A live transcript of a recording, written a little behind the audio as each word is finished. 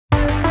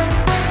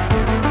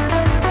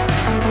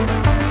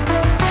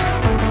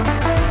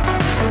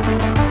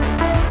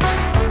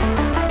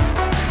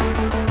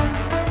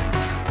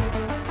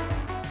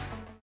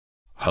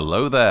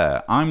Hello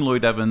there, I'm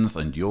Lloyd Evans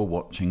and you're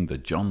watching the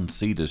John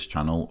Cedars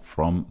channel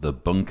from the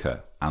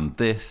bunker, and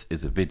this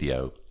is a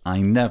video I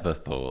never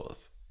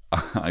thought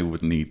I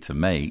would need to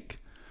make,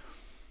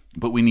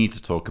 but we need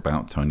to talk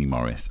about Tony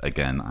Morris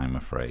again, I'm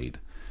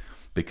afraid,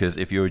 because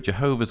if you're a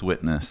Jehovah's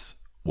Witness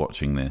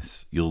watching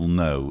this, you'll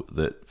know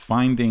that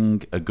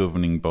finding a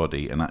governing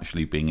body and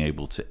actually being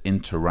able to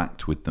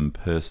interact with them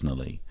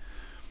personally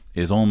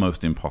is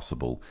almost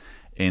impossible.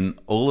 In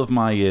all of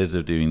my years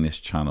of doing this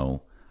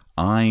channel,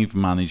 I've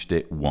managed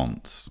it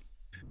once.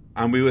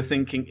 And we were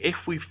thinking, if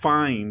we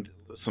find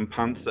some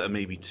pants that are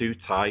maybe too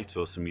tight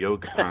or some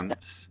yoga pants,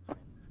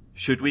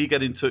 should we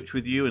get in touch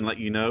with you and let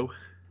you know?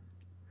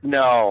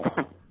 No.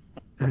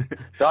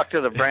 Talk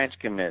to the branch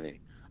committee.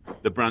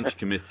 The branch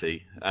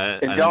committee.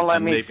 And don't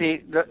let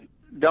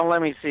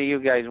me see you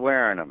guys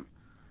wearing them.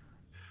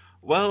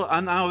 Well,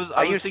 and I was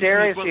Are you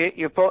serious?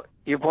 Well,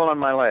 you're pulling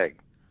my leg.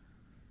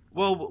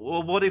 Well,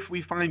 what if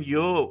we find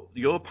your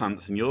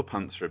pants and your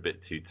pants are a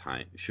bit too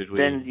tight? Should we?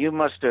 Then you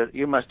must have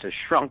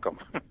shrunk them.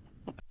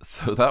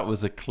 So that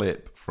was a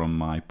clip from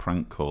my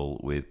prank call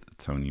with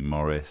Tony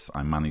Morris.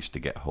 I managed to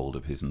get hold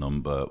of his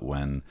number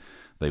when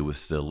they were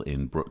still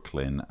in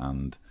Brooklyn,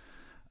 and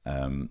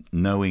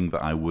knowing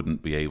that I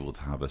wouldn't be able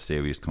to have a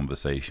serious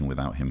conversation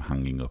without him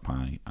hanging up,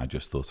 I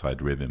just thought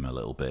I'd rib him a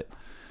little bit.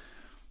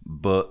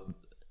 But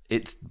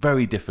it's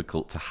very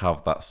difficult to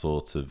have that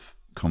sort of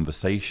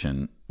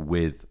conversation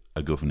with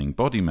a governing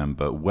body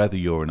member, whether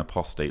you're an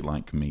apostate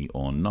like me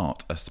or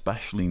not,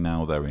 especially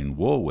now they're in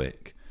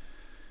Warwick.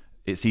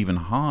 It's even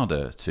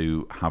harder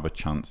to have a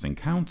chance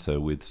encounter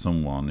with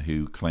someone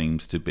who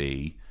claims to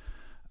be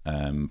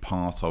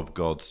part of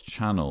God's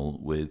channel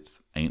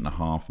with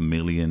 8.5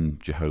 million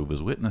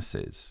Jehovah's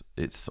Witnesses.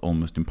 It's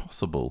almost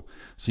impossible.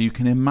 So you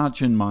can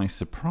imagine my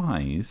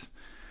surprise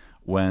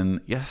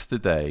when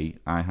yesterday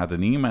I had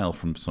an email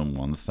from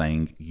someone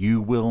saying, "You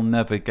will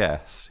never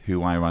guess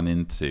who I ran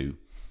into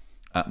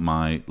at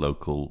my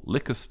local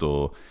liquor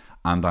store,"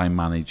 and I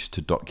managed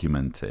to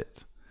document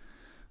it.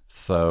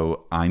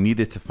 So I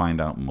needed to find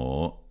out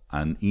more.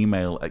 An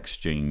email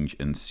exchange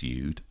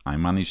ensued. I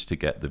managed to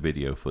get the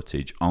video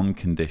footage on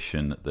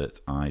condition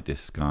that I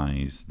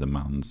disguise the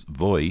man's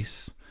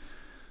voice.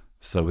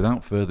 So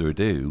without further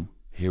ado,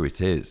 here it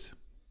is.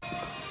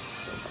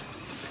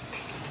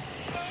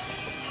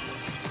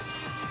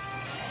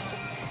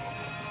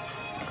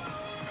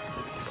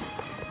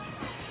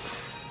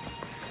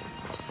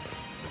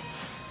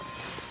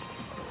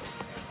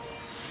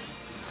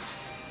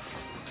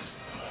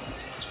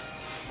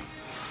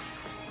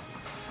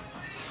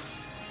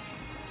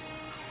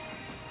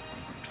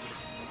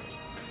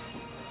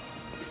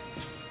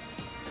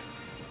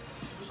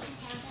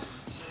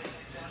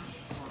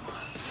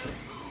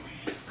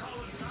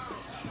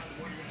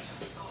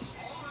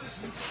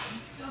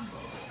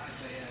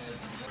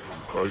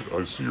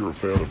 I see you're a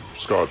fan of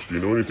Scotch. Do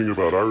you know anything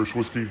about Irish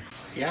whiskey?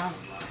 Yeah,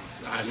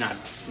 not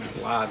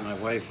a lot. My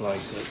wife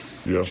likes it.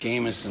 Yeah.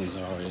 Jameson's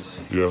always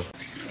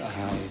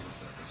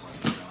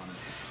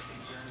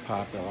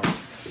popular.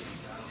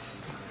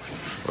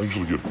 I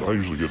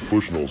usually get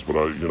Bushnells, but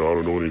I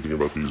don't know anything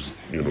about these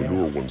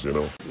newer ones.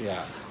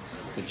 Yeah,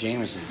 the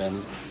Jameson's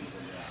been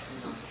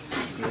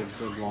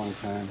good long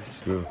time.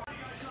 Yeah.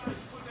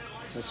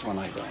 This one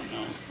I don't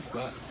know,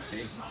 but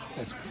hey,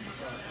 it's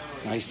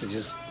nice to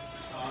just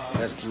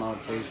test them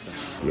out, taste them.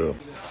 Yeah.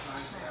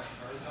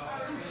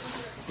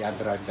 Yeah,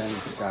 but I've been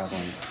to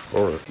Scotland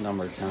a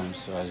number of times,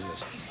 so I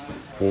just...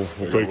 Well,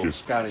 thank you.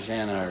 Scottish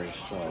and Irish,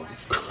 so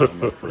I'm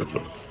not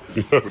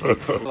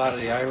prejudiced. A lot of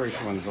the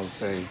Irish ones will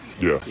say,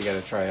 you got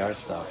to try our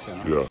stuff,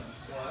 Yeah.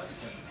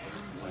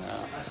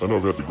 I know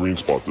I've had the green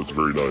spot that's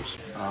very nice.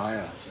 Oh,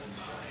 yeah.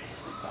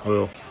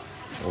 Well,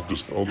 I'll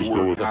just go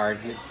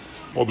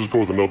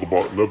with another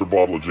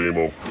bottle of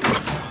JMO.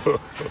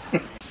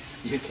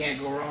 You can't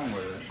go wrong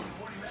with it.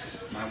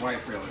 My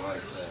wife really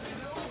likes that.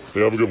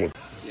 Hey, have a good one.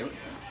 Yep.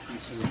 You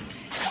too.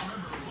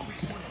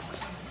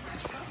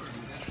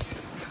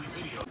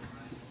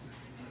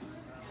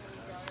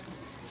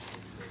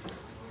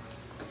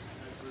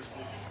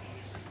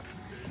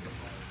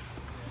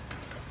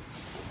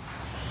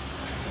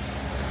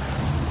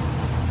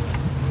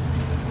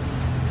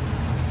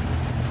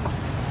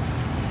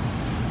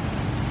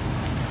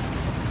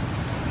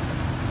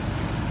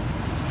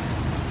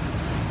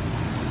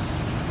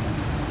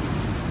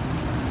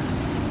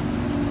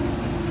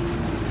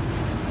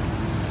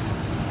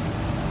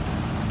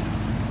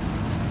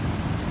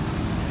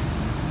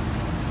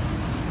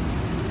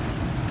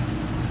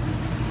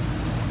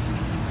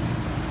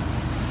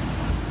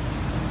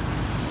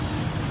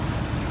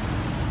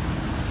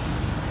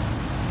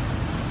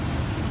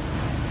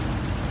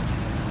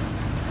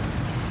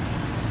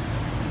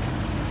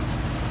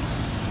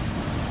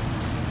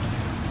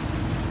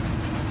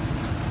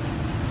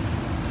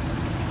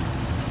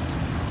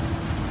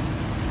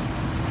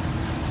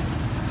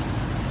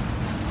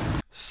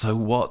 So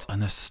what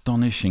an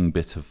astonishing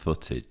bit of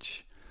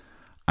footage.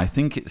 I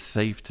think it's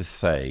safe to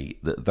say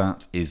that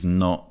that is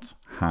not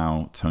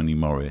how Tony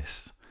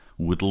Morris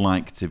would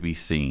like to be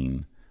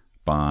seen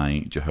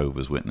by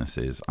Jehovah's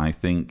Witnesses. I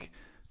think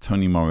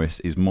Tony Morris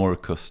is more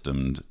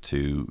accustomed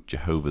to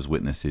Jehovah's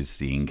Witnesses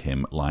seeing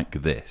him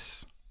like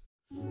this.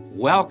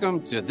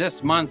 Welcome to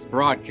this month's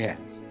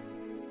broadcast.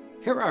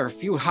 Here are a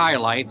few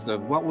highlights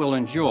of what we'll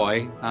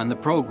enjoy on the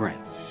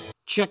program.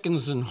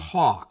 Chickens and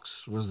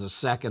Hawks was the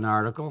second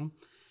article.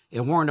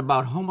 It warned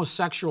about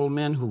homosexual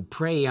men who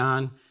prey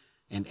on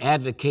and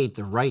advocate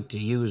the right to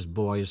use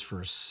boys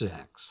for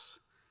sex.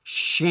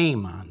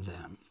 Shame on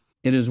them.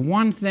 It is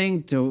one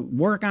thing to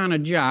work on a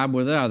job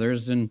with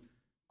others and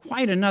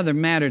quite another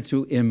matter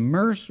to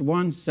immerse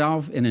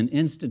oneself in an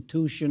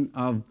institution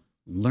of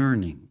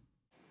learning.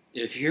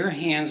 If your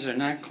hands are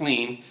not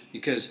clean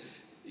because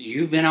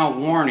you've been out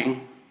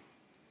warning,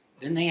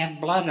 then they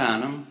have blood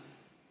on them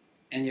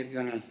and you're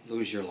going to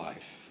lose your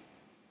life.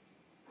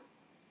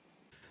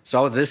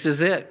 So this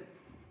is it.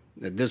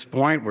 At this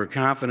point, we're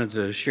confident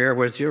to share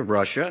with you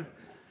Russia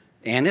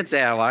and its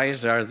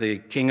allies are the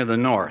King of the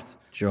North.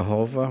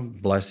 Jehovah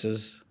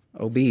blesses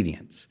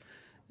obedience.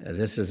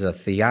 This is a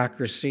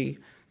theocracy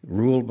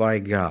ruled by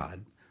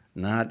God,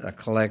 not a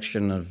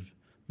collection of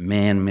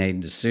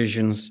man-made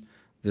decisions.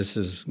 This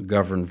is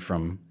governed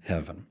from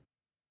heaven.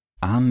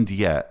 And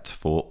yet,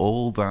 for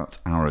all that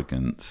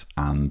arrogance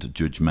and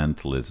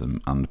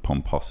judgmentalism and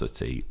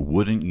pomposity,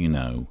 wouldn't you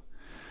know,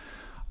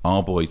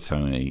 our boy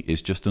Tony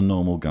is just a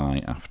normal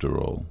guy after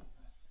all,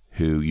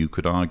 who you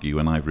could argue,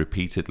 and I've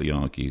repeatedly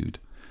argued,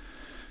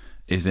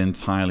 is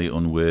entirely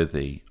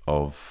unworthy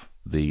of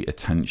the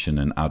attention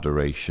and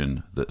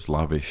adoration that's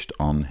lavished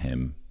on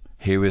him.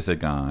 Here is a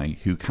guy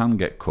who can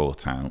get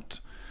caught out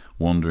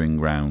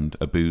wandering round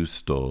a booze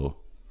store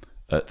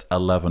at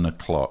 11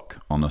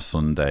 o'clock on a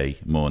Sunday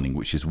morning,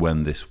 which is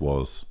when this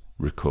was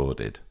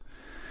recorded.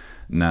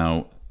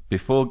 Now,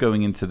 before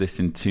going into this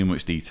in too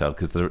much detail,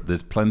 because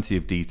there's plenty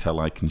of detail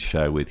I can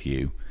share with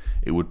you,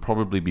 it would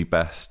probably be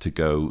best to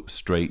go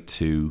straight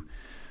to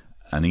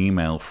an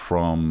email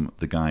from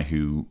the guy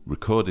who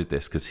recorded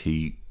this, because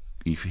he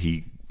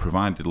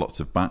provided lots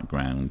of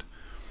background.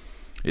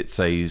 It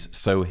says,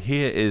 "So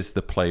here is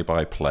the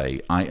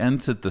play-by-play. I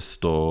entered the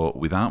store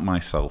without my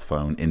cell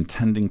phone,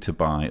 intending to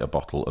buy a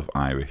bottle of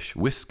Irish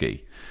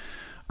whiskey.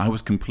 I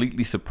was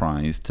completely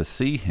surprised to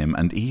see him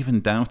and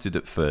even doubted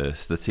at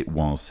first that it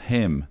was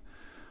him.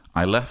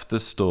 I left the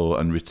store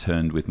and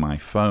returned with my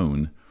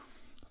phone.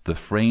 The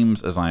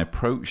frames as I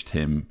approached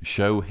him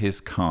show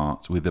his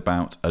cart with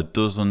about a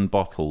dozen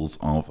bottles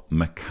of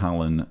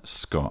Macallan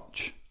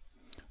Scotch.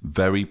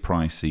 Very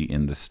pricey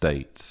in the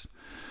States.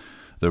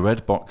 The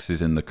red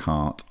boxes in the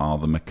cart are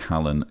the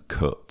Macallan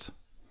Cut.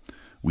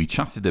 We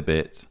chatted a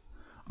bit.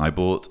 I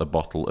bought a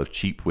bottle of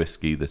cheap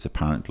whiskey that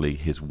apparently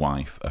his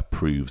wife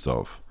approves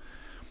of.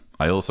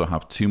 I also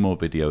have 2 more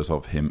videos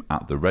of him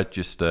at the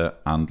register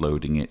and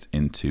loading it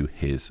into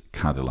his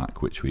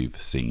Cadillac, which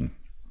we've seen.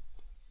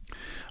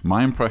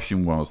 My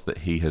impression was that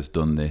he has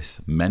done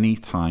this many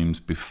times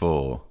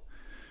before.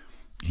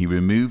 He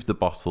removed the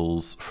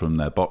bottles from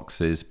their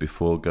boxes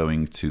before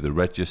going to the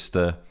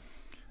register,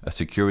 a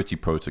security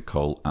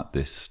protocol at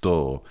this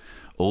store.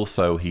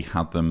 Also, he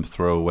had them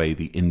throw away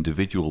the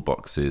individual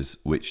boxes,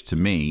 which to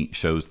me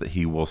shows that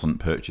he wasn't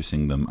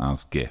purchasing them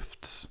as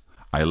gifts.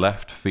 I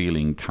left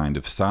feeling kind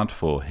of sad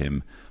for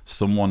him,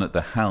 someone at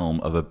the helm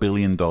of a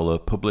billion-dollar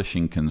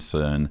publishing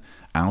concern,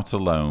 out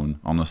alone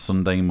on a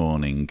Sunday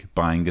morning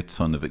buying a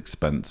ton of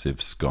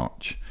expensive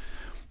scotch.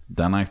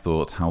 Then I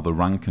thought how the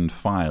rank and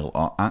file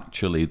are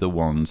actually the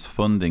ones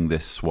funding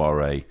this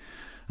soiree,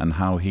 and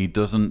how he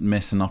doesn't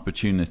miss an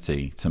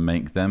opportunity to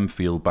make them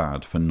feel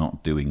bad for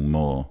not doing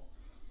more.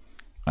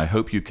 I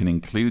hope you can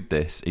include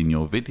this in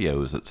your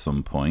videos at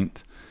some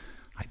point."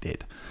 I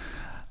did.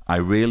 "I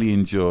really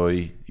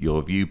enjoy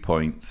your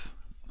viewpoints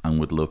and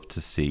would love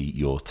to see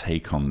your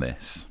take on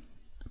this.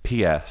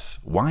 P.S.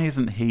 Why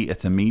isn't he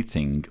at a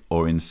meeting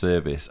or in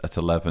service at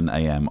 11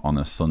 a.m. on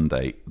a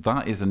Sunday?"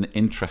 That is an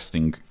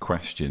interesting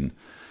question,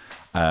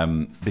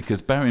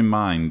 because bear in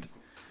mind,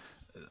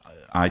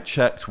 I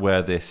checked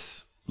where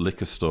this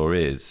liquor store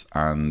is,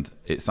 and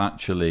it's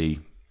actually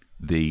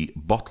the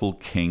Bottle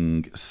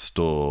King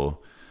store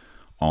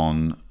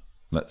on,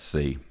 let's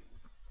see,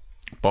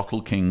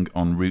 Bottle King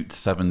on Route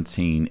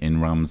 17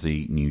 in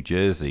Ramsey, New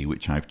Jersey,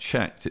 which I've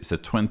checked. It's a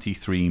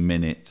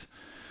 23-minute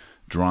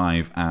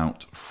drive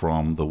out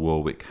from the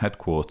Warwick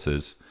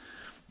headquarters,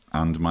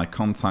 and my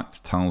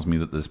contact tells me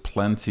that there's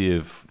plenty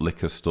of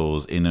liquor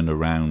stores in and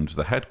around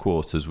the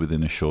headquarters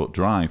within a short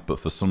drive, but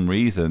for some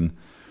reason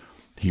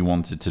he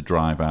wanted to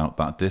drive out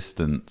that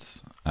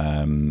distance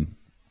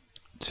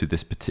to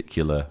this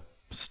particular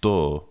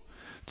store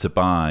to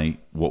buy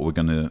what we're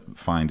going to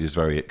find is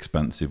very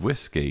expensive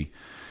whiskey.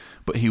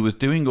 But he was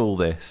doing all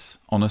this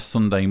on a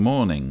Sunday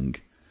morning.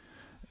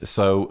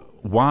 So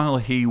while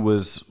he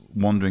was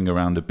wandering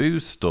around a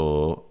booze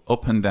store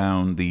up and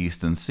down the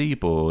Eastern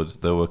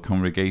Seaboard, there were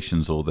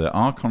congregations, or there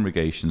are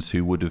congregations,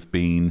 who would have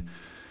been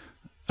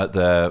at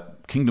their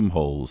kingdom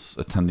halls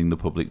attending the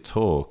public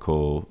talk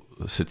or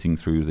sitting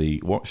through the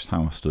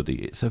Watchtower study.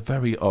 It's a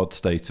very odd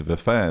state of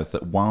affairs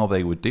that while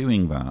they were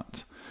doing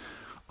that,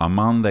 a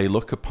man they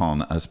look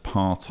upon as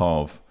part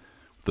of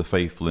the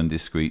faithful and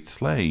discreet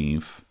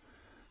slave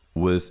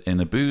was in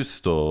a booze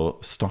store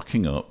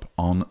stocking up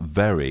on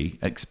very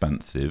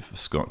expensive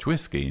Scotch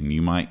whisky. And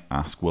you might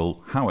ask,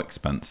 well, how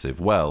expensive?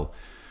 Well,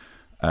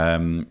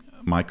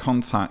 my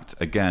contact,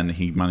 again,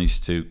 he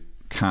managed to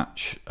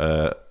catch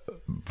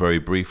very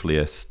briefly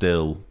a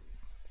still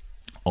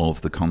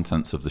of the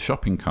contents of the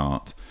shopping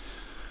cart.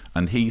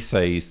 And he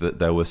says that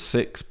there were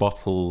 6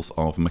 bottles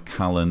of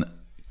Macallan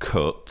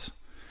Cut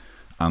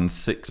and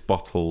 6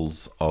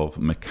 bottles of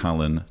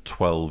Macallan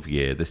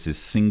 12-year. This is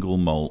single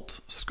malt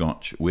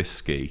Scotch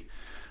whisky.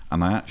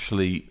 And I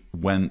actually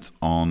went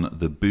on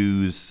the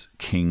Booze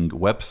King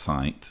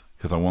website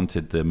because I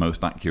wanted the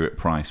most accurate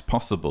price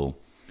possible.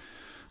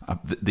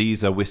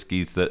 These are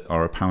whiskies that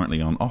are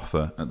apparently on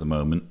offer at the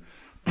moment.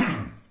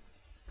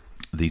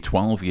 The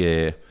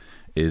 12-year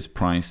is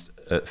priced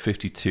at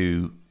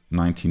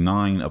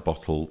 $52.99 a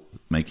bottle,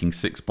 making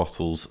 6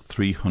 bottles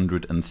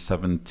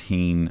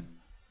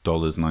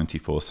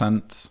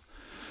 $317.94.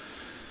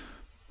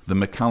 The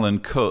Macallan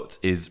Cut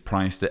is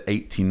priced at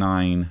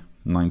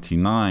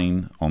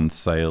 $89.99 on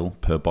sale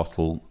per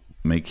bottle,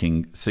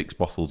 making 6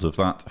 bottles of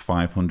that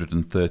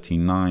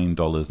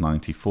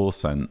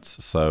 $539.94.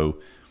 So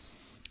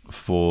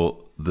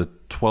for the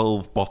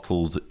 12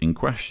 bottles in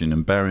question,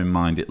 and bear in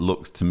mind it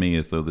looks to me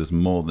as though there's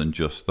more than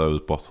just those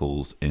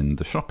bottles in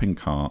the shopping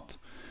cart,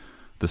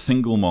 the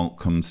single malt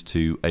comes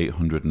to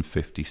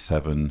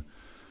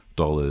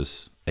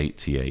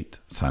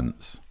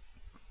 $857.88.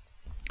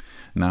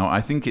 Now,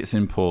 I think it's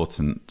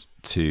important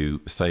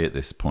to say at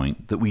this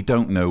point that we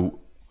don't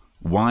know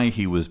why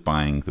he was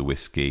buying the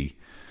whiskey.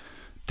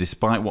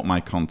 Despite what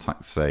my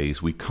contact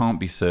says, we can't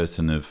be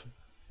certain of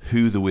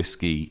who the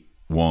whiskey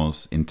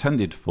was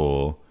intended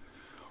for.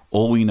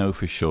 All we know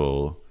for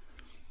sure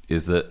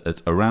is that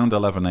at around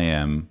 11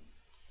 a.m.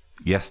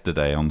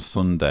 yesterday on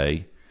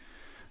Sunday,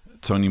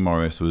 Tony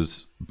Morris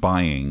was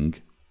buying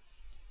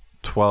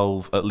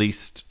at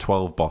least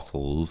 12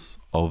 bottles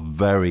of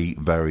very,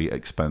 very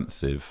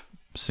expensive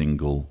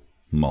single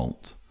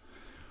malt.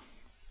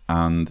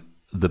 And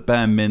the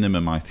bare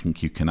minimum I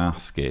think you can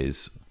ask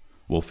is,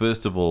 well,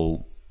 first of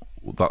all,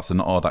 that's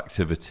an odd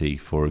activity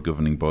for a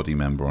governing body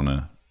member on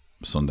a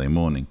Sunday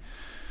morning.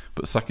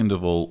 But second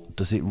of all,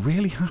 does it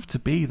really have to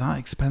be that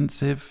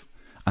expensive?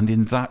 And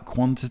in that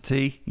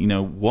quantity? You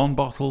know, 1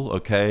 bottle,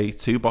 okay.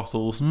 2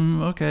 bottles,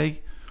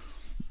 okay.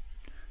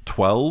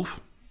 12?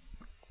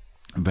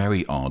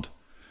 Very odd.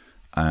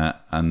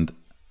 And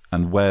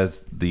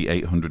where's the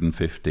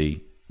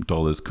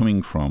 $850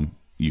 coming from,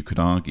 you could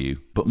argue.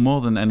 But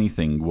more than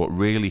anything, what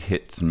really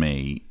hits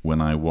me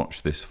when I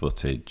watch this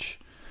footage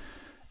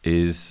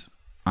is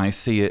I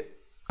see it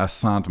a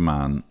sad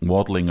man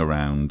waddling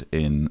around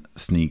in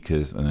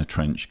sneakers and a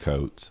trench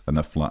coat and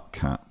a flat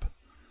cap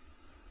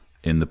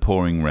in the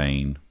pouring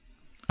rain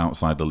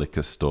outside a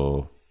liquor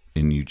store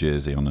in New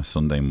Jersey on a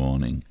Sunday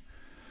morning,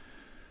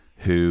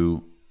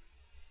 who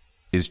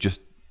is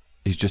just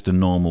a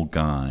normal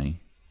guy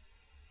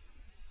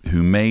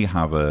who may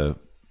have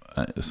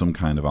some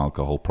kind of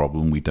alcohol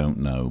problem, we don't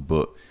know,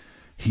 but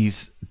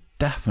he's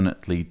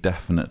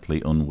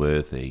definitely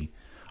unworthy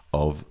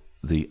of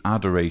the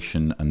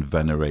adoration and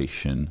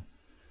veneration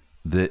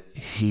that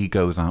he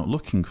goes out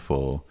looking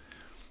for.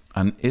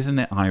 And isn't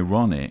it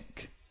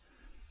ironic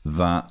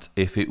that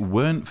if it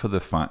weren't for the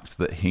fact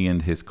that he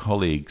and his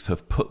colleagues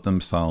have put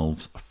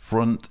themselves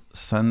front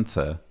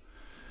center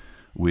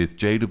with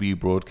JW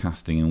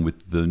Broadcasting and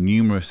with the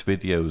numerous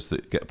videos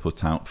that get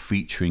put out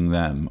featuring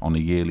them on a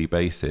yearly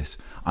basis,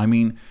 I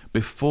mean,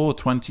 before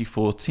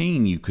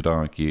 2014, you could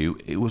argue,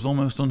 it was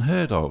almost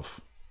unheard of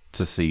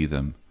to see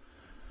them.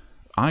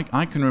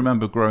 I can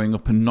remember growing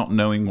up and not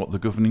knowing what the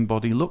governing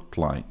body looked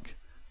like,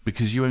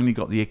 because you only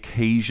got the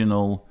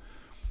occasional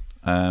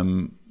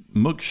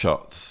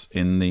mugshots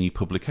in the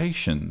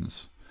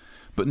publications.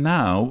 But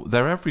now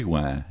they're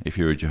everywhere if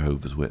you're a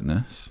Jehovah's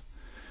Witness.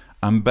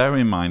 And bear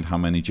in mind how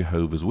many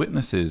Jehovah's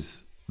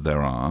Witnesses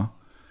there are.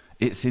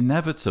 It's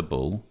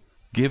inevitable,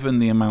 given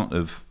the amount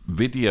of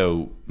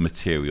video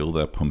material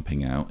they're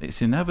pumping out,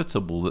 it's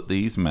inevitable that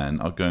these men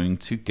are going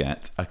to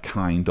get a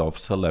kind of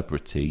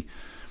celebrity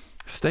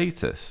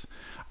status.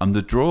 And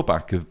the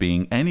drawback of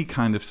being any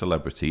kind of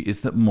celebrity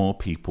is that more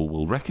people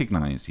will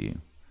recognize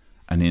you.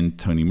 And in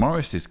Tony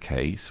Morris's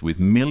case, with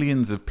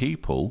millions of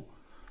people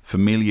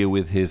familiar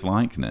with his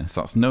likeness,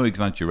 that's no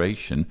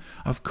exaggeration,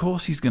 of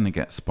course he's going to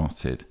get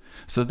spotted.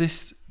 So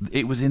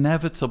it was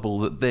inevitable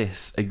that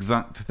this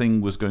exact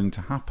thing was going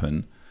to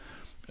happen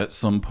at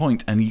some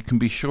point, and you can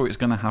be sure it's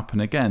going to happen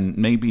again,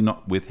 maybe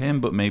not with him,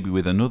 but maybe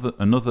with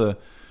another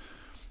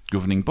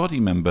governing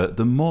body member.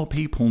 The more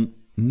people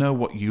know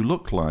what you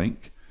look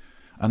like,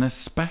 and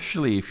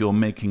especially if you're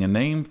making a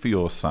name for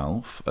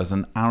yourself as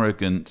an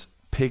arrogant,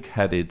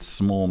 pig-headed,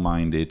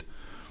 small-minded,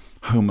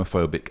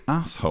 homophobic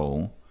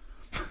asshole,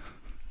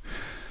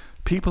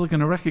 people are going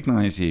to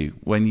recognize you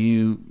when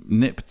you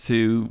nip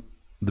to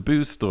the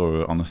booze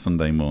store on a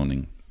Sunday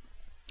morning.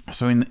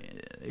 So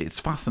it's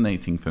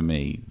fascinating for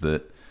me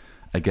that,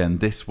 again,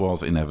 this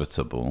was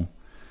inevitable.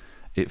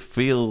 It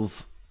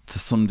feels to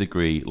some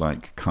degree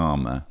like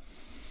karma.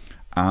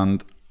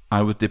 And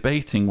I was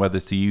debating whether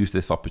to use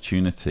this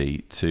opportunity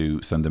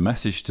to send a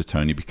message to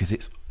Tony, because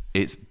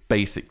it's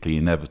basically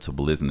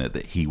inevitable, isn't it,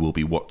 that he will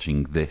be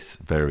watching this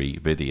very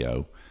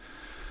video.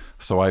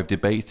 So I've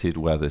debated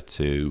whether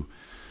to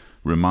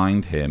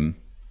remind him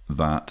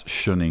that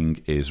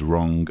shunning is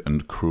wrong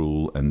and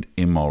cruel and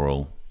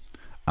immoral,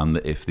 and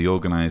that if the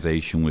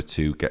organisation were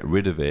to get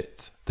rid of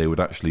it, they would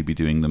actually be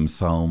doing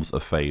themselves a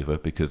favour,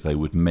 because they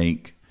would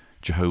make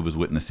Jehovah's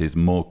Witnesses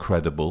more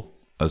credible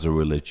as a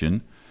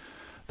religion.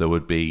 There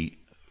would be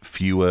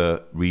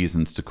fewer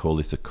reasons to call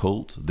it a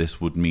cult. This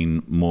would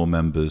mean more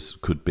members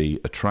could be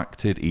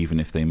attracted, even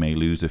if they may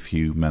lose a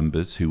few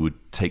members who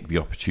would take the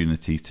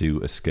opportunity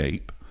to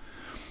escape.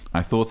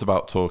 I thought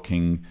about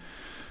talking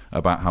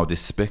about how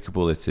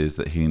despicable it is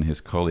that he and his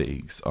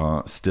colleagues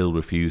are still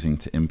refusing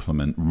to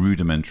implement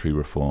rudimentary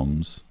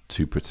reforms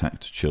to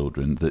protect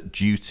children, that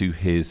due to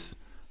his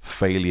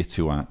failure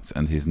to act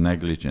and his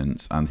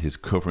negligence and his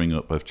covering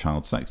up of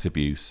child sex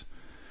abuse,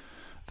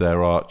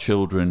 there are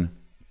children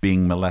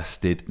being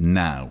molested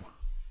now,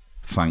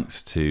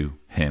 thanks to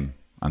him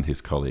and his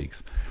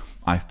colleagues.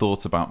 I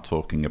thought about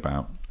talking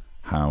about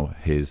how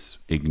his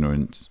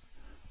ignorant,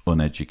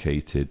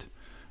 uneducated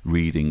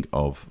reading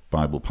of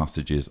Bible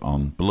passages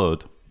on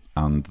blood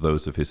and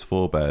those of his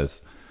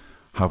forebears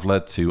have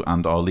led to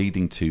and are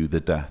leading to the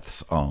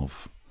deaths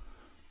of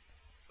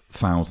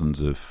thousands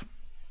of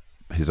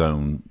his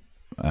own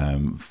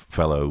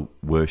fellow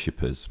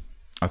worshippers.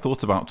 I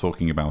thought about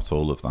talking about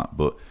all of that,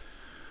 but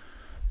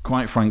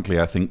quite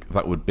frankly, I think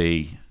that would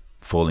be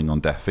falling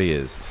on deaf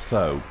ears.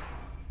 So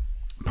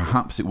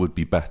perhaps it would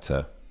be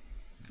better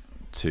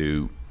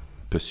to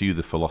pursue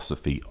the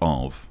philosophy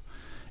of,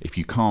 if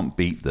you can't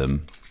beat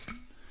them,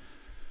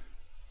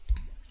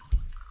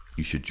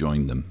 you should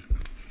join them.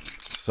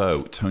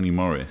 So, Tony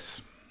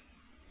Morris,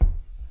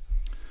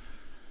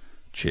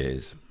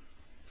 cheers.